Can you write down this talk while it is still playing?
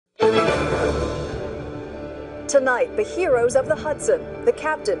Tonight, the heroes of the Hudson, the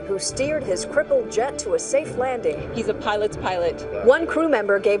captain who steered his crippled jet to a safe landing. He's a pilot's pilot. One crew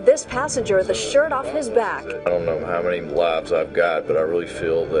member gave this passenger the shirt off his back. I don't know how many lives I've got, but I really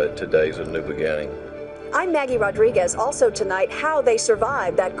feel that today's a new beginning. I'm Maggie Rodriguez. Also tonight, how they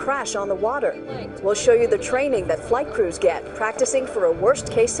survived that crash on the water. We'll show you the training that flight crews get, practicing for a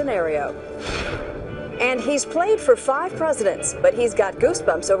worst-case scenario. And he's played for 5 presidents, but he's got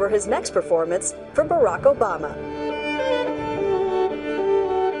goosebumps over his next performance for Barack Obama.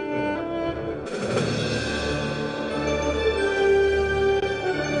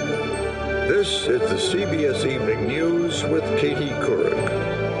 This is the CBS Evening News with Katie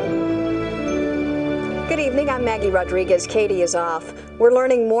Couric. Good evening, I'm Maggie Rodriguez. Katie is off. We're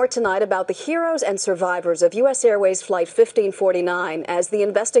learning more tonight about the heroes and survivors of U.S. Airways Flight 1549 as the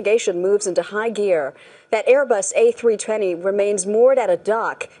investigation moves into high gear. That Airbus A320 remains moored at a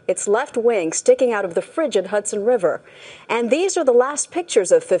dock, its left wing sticking out of the frigid Hudson River. And these are the last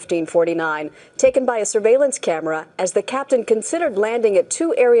pictures of 1549, taken by a surveillance camera as the captain considered landing at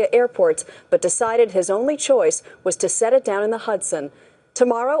 2 area airports, but decided his only choice was to set it down in the Hudson.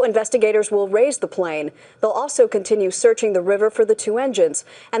 Tomorrow, investigators will raise the plane. They'll also continue searching the river for the 2 engines,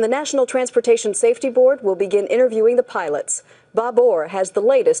 and the National Transportation Safety Board will begin interviewing the pilots. Bob Orr has the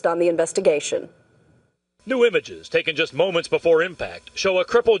latest on the investigation. New images taken just moments before impact show a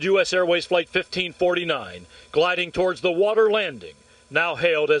crippled U.S. Airways Flight 1549 gliding towards the water landing, now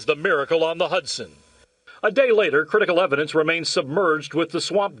hailed as the miracle on the Hudson. A day later, critical evidence remains submerged with the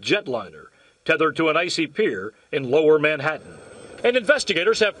swamped jetliner, tethered to an icy pier in lower Manhattan. And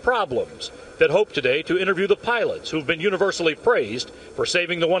investigators have problems that hope today to interview the pilots who've been universally praised for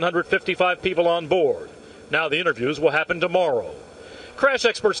saving the 155 people on board. Now the interviews will happen tomorrow. Crash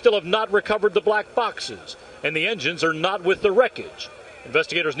experts still have not recovered the black boxes, and the engines are not with the wreckage.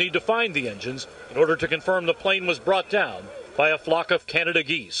 Investigators need to find the engines in order to confirm the plane was brought down by a flock of Canada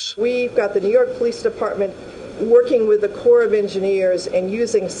geese. We've got the New York Police Department working with the Corps of Engineers and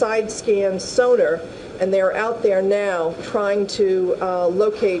using side scan sonar, and they're out there now trying to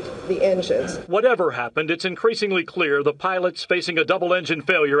locate the engines. Whatever happened, it's increasingly clear the pilots facing a double-engine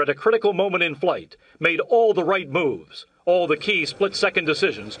failure at a critical moment in flight made all the right moves, all the key split-second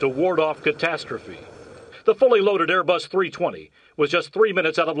decisions to ward off catastrophe. The fully loaded Airbus 320 was just 3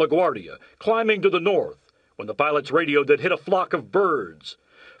 minutes out of LaGuardia, climbing to the north, when the pilots radioed that hit a flock of birds.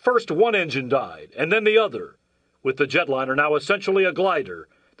 First one engine died, and then the other. With the jetliner now essentially a glider,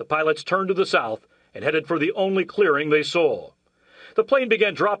 the pilots turned to the south and headed for the only clearing they saw. The plane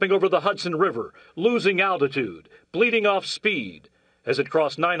began dropping over the Hudson River, losing altitude, bleeding off speed, as it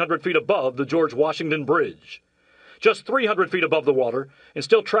crossed 900 feet above the George Washington Bridge. Just 300 feet above the water, and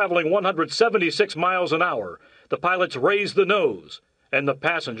still traveling 176 miles an hour, the pilots raised the nose, and the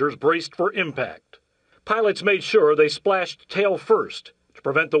passengers braced for impact. Pilots made sure they splashed tail first to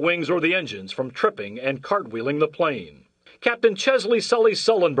prevent the wings or the engines from tripping and cartwheeling the plane. Captain Chesley Sully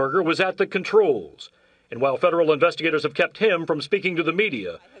Sullenberger was at the controls, and while federal investigators have kept him from speaking to the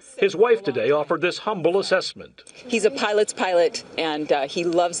media, his wife today offered this humble assessment. He's a pilot's pilot, and he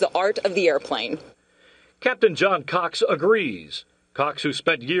loves the art of the airplane. Captain John Cox agrees. Cox, who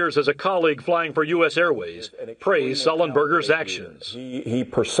spent years as a colleague flying for U.S. Airways, praised Sullenberger's actions. He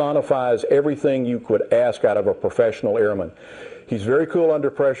personifies everything you could ask out of a professional airman. He's very cool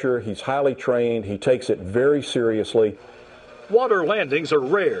under pressure. He's highly trained. He takes it very seriously. Water landings are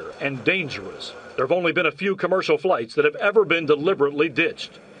rare and dangerous. There have only been a few commercial flights that have ever been deliberately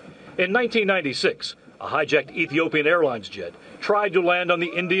ditched. In 1996, a hijacked Ethiopian Airlines jet tried to land on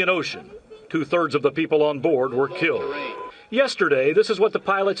the Indian Ocean. 2/3 of the people on board were killed. Yesterday, this is what the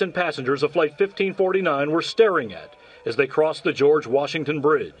pilots and passengers of Flight 1549 were staring at as they crossed the George Washington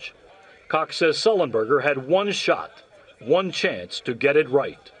Bridge. Cox says Sullenberger had one shot, one chance to get it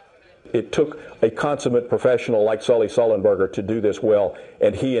right. It took a consummate professional like Sully Sullenberger to do this well,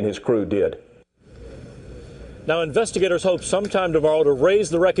 and he and his crew did. Now, investigators hope sometime tomorrow to raise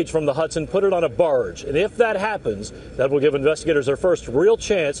the wreckage from the Hudson, put it on a barge. And if that happens, that will give investigators their first real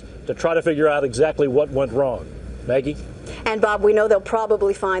chance to try to figure out exactly what went wrong. Maggie? And Bob, we know they'll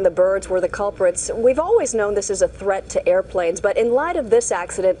probably find the birds were the culprits. We've always known this is a threat to airplanes, but in light of this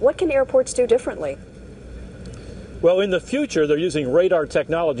accident, what can airports do differently? Well, in the future, they're using radar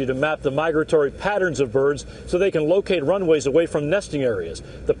technology to map the migratory patterns of birds so they can locate runways away from nesting areas.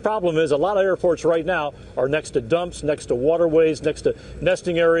 The problem is a lot of airports right now are next to dumps, next to waterways, next to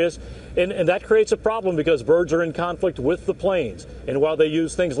nesting areas, and that creates a problem because birds are in conflict with the planes. And while they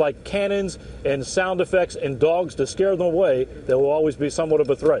use things like cannons and sound effects and dogs to scare them away, they will always be somewhat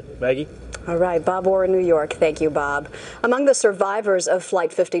of a threat. Maggie? All right, Bob Orr in New York. Thank you, Bob. Among the survivors of Flight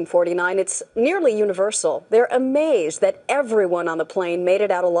 1549, it's nearly universal. They're amazed that everyone on the plane made it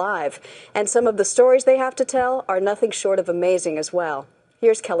out alive. And some of the stories they have to tell are nothing short of amazing as well.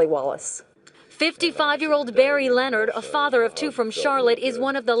 Here's Kelly Wallace. 55-year-old Barry Leonard, a father of 2 from Charlotte, is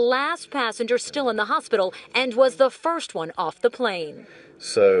one of the last passengers still in the hospital and was the first one off the plane.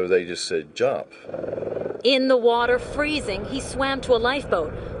 So they just said, jump. In the water, freezing, he swam to a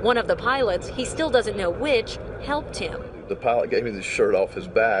lifeboat. One of the pilots, he still doesn't know which, helped him. The pilot gave me the shirt off his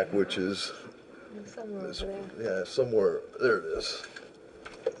back, which is somewhere there it is.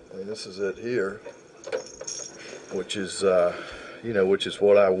 I mean, this is it here, which is which is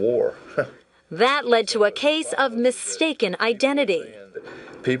what I wore. That led to a case of mistaken identity.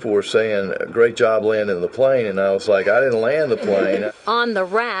 People were saying, great job landing the plane, and I was like, I didn't land the plane. On the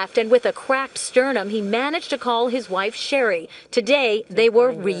raft and with a cracked sternum, he managed to call his wife Sherry. Today, they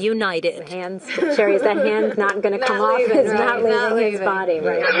were reunited. Sherry, is that hand not going to come off? It's not leaving his body,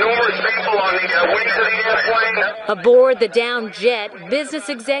 right? Numerous people on the way to the airplane. Aboard the downed jet, business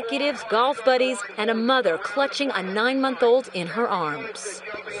executives, golf buddies, and a mother clutching a 9-month-old in her arms.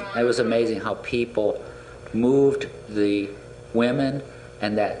 It was amazing how people moved the women,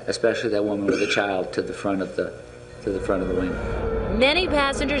 and that, especially that woman with a child, to the front of the wing. Many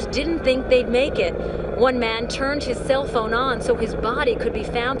passengers didn't think they'd make it. One man turned his cell phone on so his body could be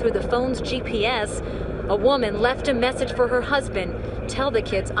found through the phone's GPS. A woman left a message for her husband, "Tell the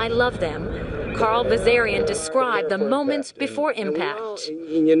kids I love them." Carl Vazarian described the moments before impact.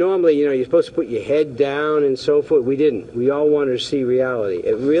 Normally, you're supposed to put your head down and so forth. We didn't. We all wanted to see reality.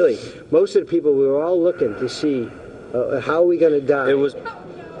 It really, most of the people, we were all looking to see how are we going to die?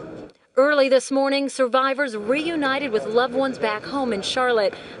 Early this morning, survivors reunited with loved ones back home in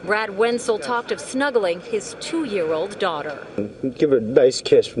Charlotte. Brad Wenzel talked of snuggling his 2-year-old daughter. Give her a nice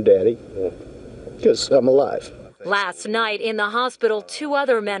kiss from Daddy, because I'm alive. Last night in the hospital, 2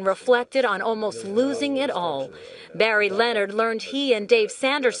 other men reflected on almost losing it all. Barry Leonard learned he and Dave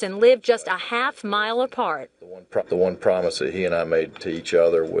Sanderson lived just a half-mile apart. The one promise that he and I made to each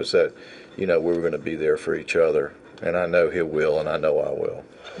other was that, we were going to be there for each other. And I know he will, and I know I will.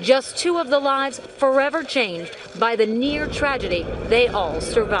 Just 2 of the lives forever changed by the near tragedy. They all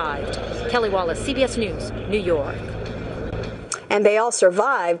survived. Kelly Wallace, CBS News, New York. And they all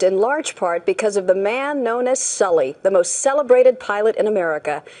survived in large part because of the man known as Sully, the most celebrated pilot in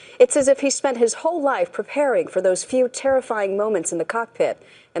America. It's as if he spent his whole life preparing for those few terrifying moments in the cockpit.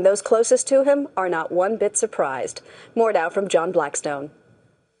 And those closest to him are not one bit surprised. More now from John Blackstone.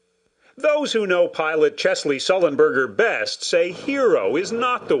 Those who know pilot Chesley Sullenberger best say hero is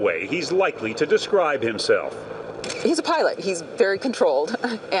not the way he's likely to describe himself. He's a pilot. He's very controlled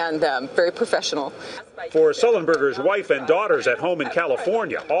and very professional. For Sullenberger's wife and daughters at home in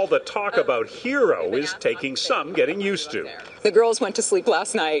California, all the talk about hero is taking some getting used to. The girls went to sleep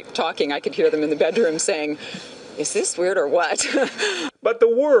last night talking. I could hear them in the bedroom saying, "Is this weird or what?" But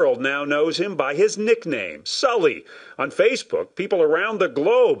the world now knows him by his nickname, Sully. On Facebook, people around the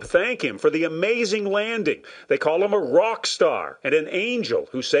globe thank him for the amazing landing. They call him a rock star and an angel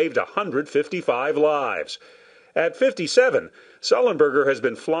who saved 155 lives. At 57, Sullenberger has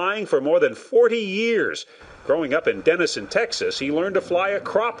been flying for more than 40 years. Growing up in Denison, Texas, he learned to fly a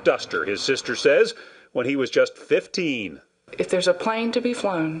crop duster, his sister says, when he was just 15. If there's a plane to be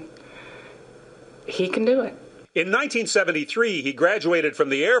flown, he can do it. In 1973, he graduated from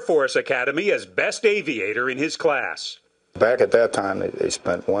the Air Force Academy as best aviator in his class. Back at that time, they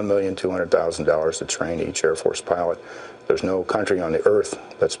spent $1,200,000 to train each Air Force pilot. There's no country on the earth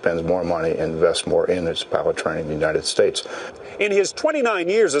that spends more money and invests more in its pilot training than the United States. In his 29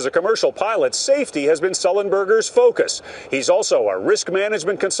 years as a commercial pilot, safety has been Sullenberger's focus. He's also a risk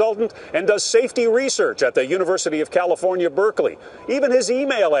management consultant and does safety research at the University of California, Berkeley. Even his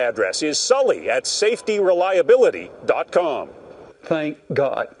email address is sully@safetyreliability.com. Thank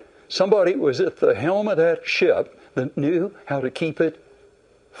God. Somebody was at the helm of that ship that knew how to keep it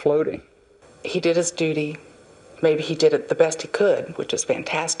floating. He did his duty. Maybe he did it the best he could, which is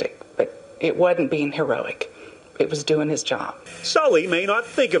fantastic, but it wasn't being heroic. It was doing his job. Sully may not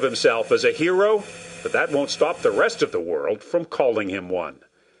think of himself as a hero, but that won't stop the rest of the world from calling him one.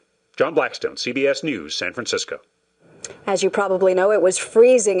 John Blackstone, CBS News, San Francisco. As you probably know, it was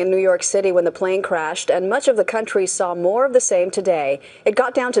freezing in New York City when the plane crashed, and much of the country saw more of the same today. It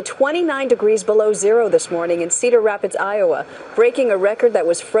got down to 29 degrees below zero this morning in Cedar Rapids, Iowa, breaking a record that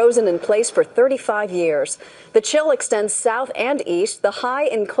was frozen in place for 35 years. The chill extends south and east. The high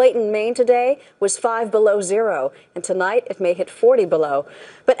in Clayton, Maine today was 5 below zero, and tonight it may hit 40 below.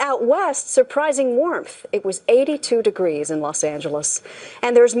 But out west, surprising warmth. It was 82 degrees in Los Angeles.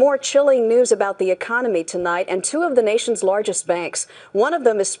 And there's more chilling news about the economy tonight, and two of the nation's largest banks. One of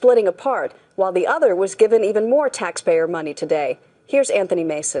them is splitting apart, while the other was given even more taxpayer money today. Here's Anthony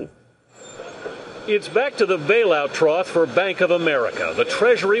Mason. It's back to the bailout trough for Bank of America. The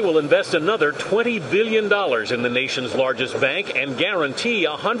Treasury will invest another $20 billion in the nation's largest bank and guarantee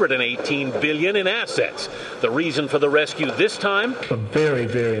 $118 billion in assets. The reason for the rescue this time? A very,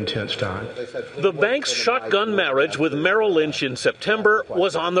 very intense time. The bank's shotgun marriage with Merrill Lynch in September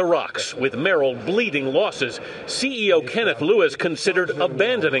was on the rocks. With Merrill bleeding losses, CEO Kenneth Lewis considered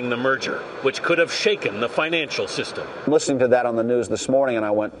abandoning the merger, which could have shaken the financial system. Listening to that on the news this morning, and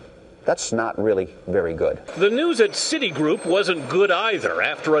I went, that's not really very good. The news at Citigroup wasn't good either.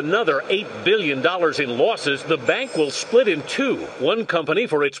 After another $8 billion in losses, the bank will split in two. One company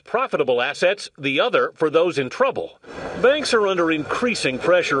for its profitable assets, the other for those in trouble. Banks are under increasing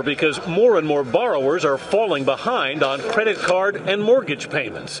pressure because more and more borrowers are falling behind on credit card and mortgage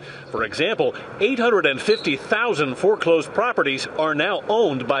payments. For example, 850,000 foreclosed properties are now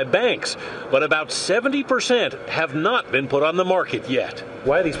owned by banks, but about 70% have not been put on the market yet.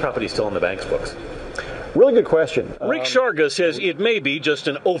 Why are these properties still on the bank's books? Really good question. Rick Sharga says it may be just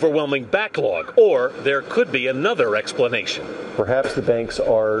an overwhelming backlog, or there could be another explanation. Perhaps the banks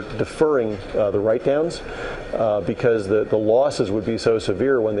are deferring the write-downs because the losses would be so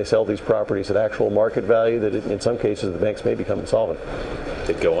severe when they sell these properties at actual market value that in some cases the banks may become insolvent.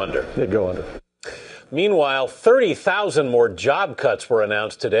 They'd go under. They'd go under. Meanwhile, 30,000 more job cuts were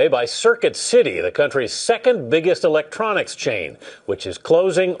announced today by Circuit City, the country's second biggest electronics chain, which is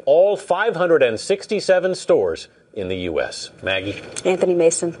closing all 567 stores in the U.S. Maggie? Anthony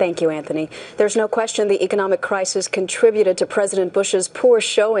Mason. Thank you, Anthony. There's no question the economic crisis contributed to President Bush's poor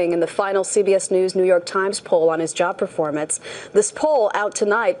showing in the final CBS News New York Times poll on his job performance. This poll out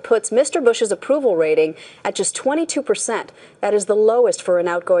tonight puts Mr. Bush's approval rating at just 22%. That is the lowest for an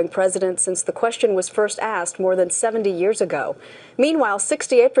outgoing president since the question was first asked more than 70 years ago. Meanwhile,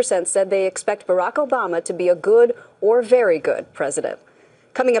 68% said they expect Barack Obama to be a good or very good president.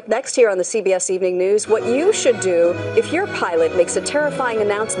 Coming up next here on the CBS Evening News, what you should do if your pilot makes a terrifying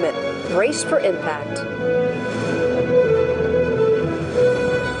announcement. Brace for impact.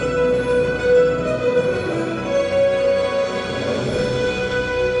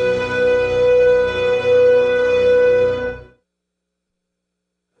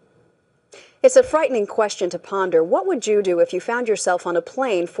 It's a frightening question to ponder. What would you do if you found yourself on a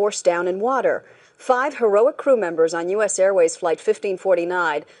plane forced down in water? 5 heroic crew members on U.S. Airways Flight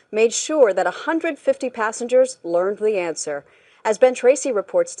 1549 made sure that 150 passengers learned the answer. As Ben Tracy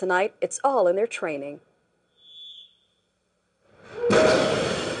reports tonight, it's all in their training.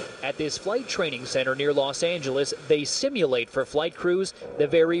 At this flight training center near Los Angeles, they simulate for flight crews the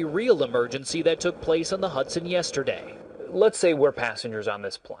very real emergency that took place on the Hudson yesterday. Let's say we're passengers on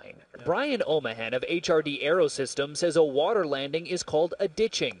this plane. Brian Omahan of HRD Aerosystems says a water landing is called a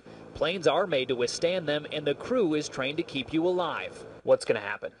ditching. Planes are made to withstand them, and the crew is trained to keep you alive. What's going to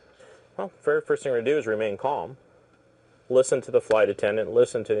happen? Well, very first thing we're going to do is remain calm. Listen to the flight attendant,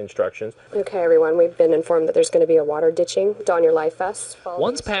 listen to the instructions. Okay, everyone, we've been informed that there's going to be a water ditching. Don your life vests.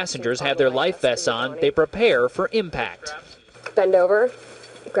 Once passengers have their life vests on, they prepare for impact. Bend over,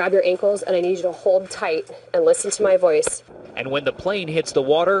 grab your ankles, and I need you to hold tight and listen to my voice. And when the plane hits the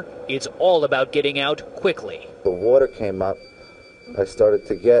water, it's all about getting out quickly. The water came up. I started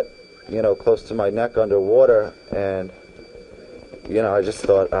to get, close to my neck underwater, and, I just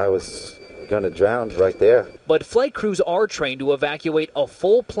thought I was going to drown right there. But flight crews are trained to evacuate a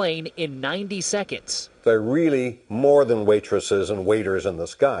full plane in 90 seconds. They're really more than waitresses and waiters in the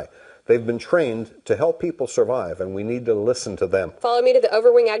sky. They've been trained to help people survive, and we need to listen to them. Follow me to the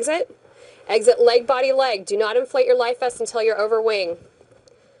overwing exit. Exit leg, body, leg. Do not inflate your life vest until you're overwing.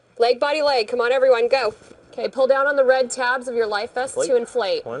 Leg, body, leg. Come on, everyone, go. Okay, pull down on the red tabs of your life vest to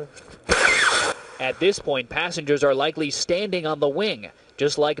inflate. At this point, passengers are likely standing on the wing,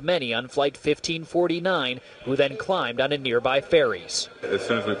 just like many on Flight 1549, who then climbed on a nearby ferries. As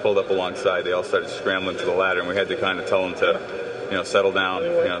soon as we pulled up alongside, they all started scrambling to the ladder, and we had to kind of tell them to, settle down,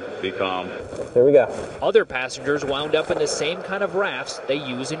 be calm. Here we go. Other passengers wound up in the same kind of rafts they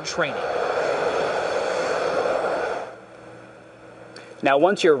use in training. Now, Now,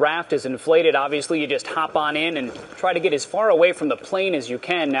 once your raft is inflated, obviously you just hop on in and try to get as far away from the plane as you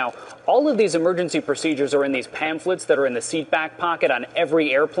can. Now, all of these emergency procedures are in these pamphlets that are in the seat back pocket on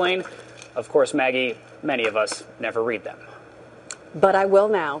every airplane. Of course, Maggie, many of us never read them. But I will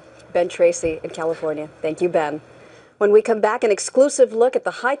now. Ben Tracy in California. Thank you, Ben. When we come back, an exclusive look at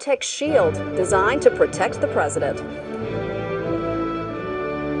the high-tech shield designed to protect the president.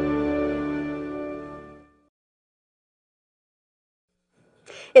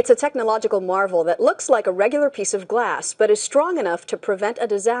 It's a technological marvel that looks like a regular piece of glass, but is strong enough to prevent a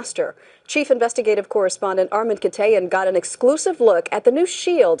disaster. Chief Investigative Correspondent Armin Katayan got an exclusive look at the new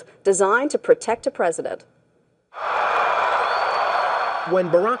shield designed to protect a president. When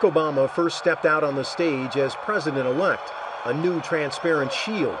Barack Obama first stepped out on the stage as president-elect, a new transparent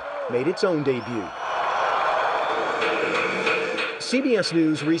shield made its own debut. CBS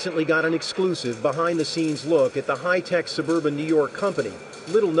News recently got an exclusive behind-the-scenes look at the high-tech suburban New York company,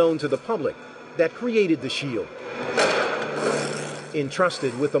 little known to the public, that created the shield.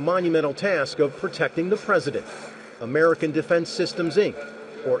 Entrusted with the monumental task of protecting the president, American Defense Systems, Inc.,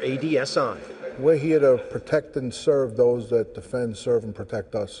 or ADSI. We're here to protect and serve those that defend, serve, and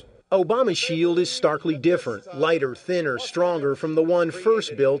protect us. Obama's shield is starkly different, lighter, thinner, stronger from the one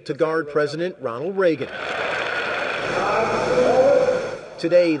first built to guard President Ronald Reagan.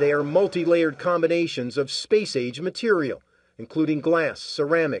 Today, they are multi-layered combinations of space-age material, including glass,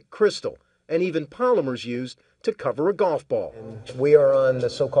 ceramic, crystal, and even polymers used to cover a golf ball. We are on the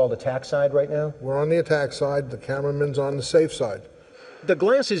so-called attack side right now? We're on the attack side. The cameraman's on the safe side. The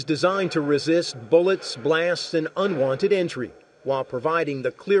glass is designed to resist bullets, blasts, and unwanted entry, while providing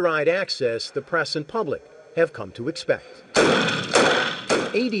the clear-eyed access the press and public have come to expect.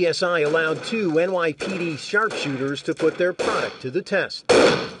 ADSI allowed 2 NYPD sharpshooters to put their product to the test.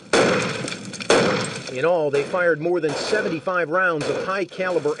 In all, they fired more than 75 rounds of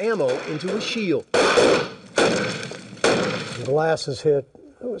high-caliber ammo into a shield. The glass is hit,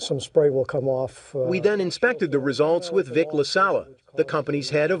 some spray will come off. We then inspected the results with Vic LaSala, the company's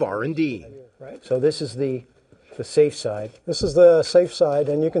head of R&D. So this is the safe side. This is the safe side,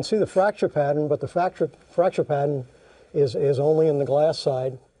 and you can see the fracture pattern, but the fracture pattern is only in the glass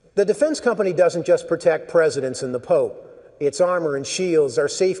side. The defense company doesn't just protect presidents and the Pope. Its armor and shields are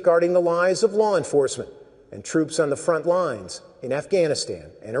safeguarding the lives of law enforcement and troops on the front lines in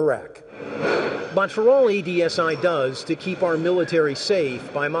Afghanistan and Iraq. But for all ADSI does to keep our military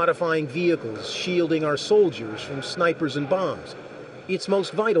safe by modifying vehicles, shielding our soldiers from snipers and bombs, its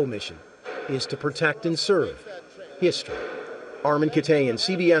most vital mission is to protect and serve history. Armin Katayan,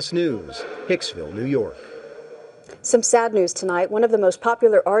 CBS News, Hicksville, New York. Some sad news tonight. One of the most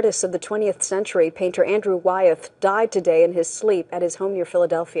popular artists of the 20th century, painter Andrew Wyeth, died today in his sleep at his home near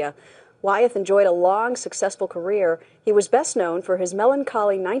Philadelphia. Wyeth enjoyed a long, successful career. He was best known for his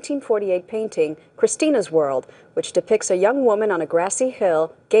melancholy 1948 painting, Christina's World, which depicts a young woman on a grassy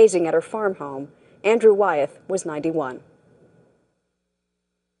hill gazing at her farm home. Andrew Wyeth was 91.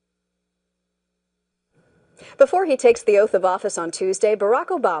 Before he takes the oath of office on Tuesday, Barack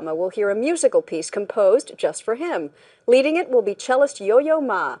Obama will hear a musical piece composed just for him. Leading it will be cellist Yo-Yo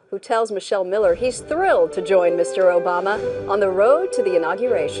Ma, who tells Michelle Miller he's thrilled to join Mr. Obama on the road to the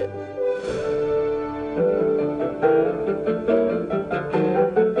inauguration.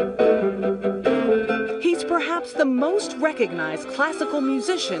 He's perhaps the most recognized classical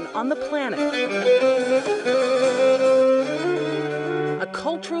musician on the planet. A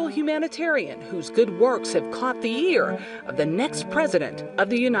cultural humanitarian whose good works have caught the ear of the next president of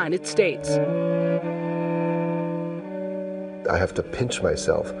the United States. I have to pinch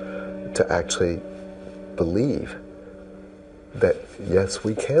myself to actually believe that, yes,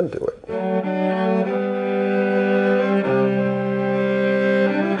 we can do it.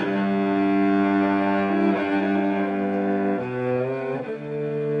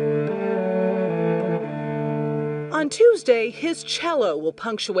 On Tuesday, his cello will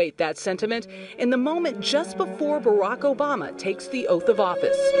punctuate that sentiment in the moment just before Barack Obama takes the oath of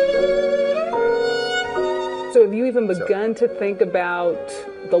office. So have you even begun to think about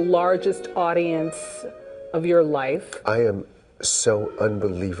the largest audience of your life? I am so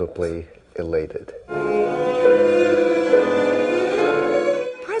unbelievably elated.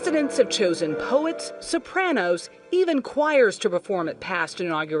 Presidents have chosen poets, sopranos, even choirs to perform at past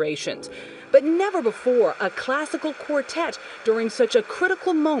inaugurations. But never before a classical quartet during such a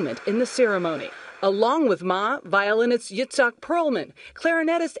critical moment in the ceremony. Along with Ma, violinist Yitzhak Perlman,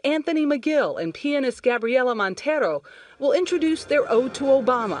 clarinetist Anthony McGill, and pianist Gabriela Montero will introduce their Ode to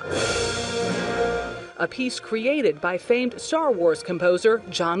Obama, a piece created by famed Star Wars composer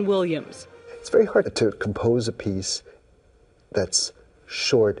John Williams. It's very hard to compose a piece that's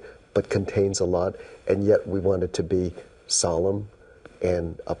short but contains a lot, and yet we want it to be solemn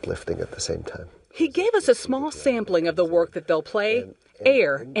and uplifting at the same time. He gave us a small sampling of the work that they'll play,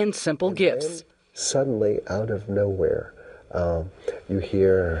 Air and Simple Gifts. Suddenly, out of nowhere, you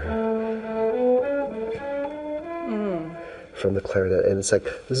hear from the clarinet, and it's like,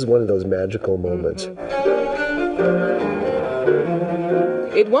 this is one of those magical moments.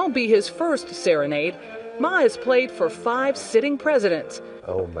 It won't be his first serenade. Ma has played for 5 sitting presidents.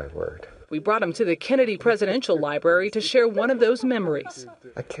 Oh, my word. We brought him to the Kennedy Presidential Library to share one of those memories.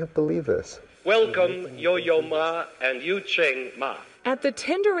 I can't believe this. Welcome, Yo-Yo Ma and Yu Ching Ma. At the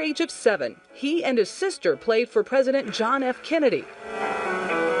tender age of 7, he and his sister played for President John F. Kennedy.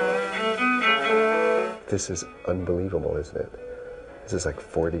 This is unbelievable, isn't it? This is like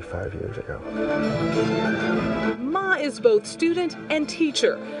 45 years ago. Ma is both student and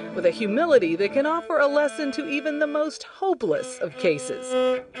teacher, with a humility that can offer a lesson to even the most hopeless of cases.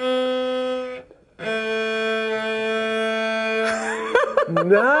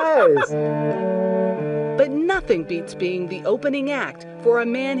 Nice! But nothing beats being the opening act for a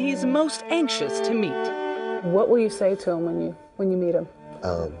man he's most anxious to meet. What will you say to him when you meet him?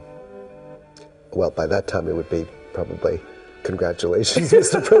 Well, by that time it would be probably, congratulations,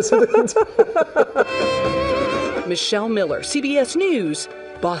 Mr. President. Michelle Miller, CBS News,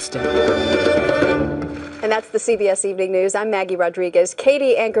 Boston. And that's the CBS Evening News. I'm Maggie Rodriguez.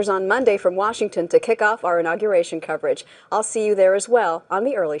 Katie anchors on Monday from Washington to kick off our inauguration coverage. I'll see you there as well on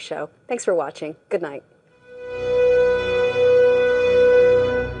The Early Show. Thanks for watching. Good night.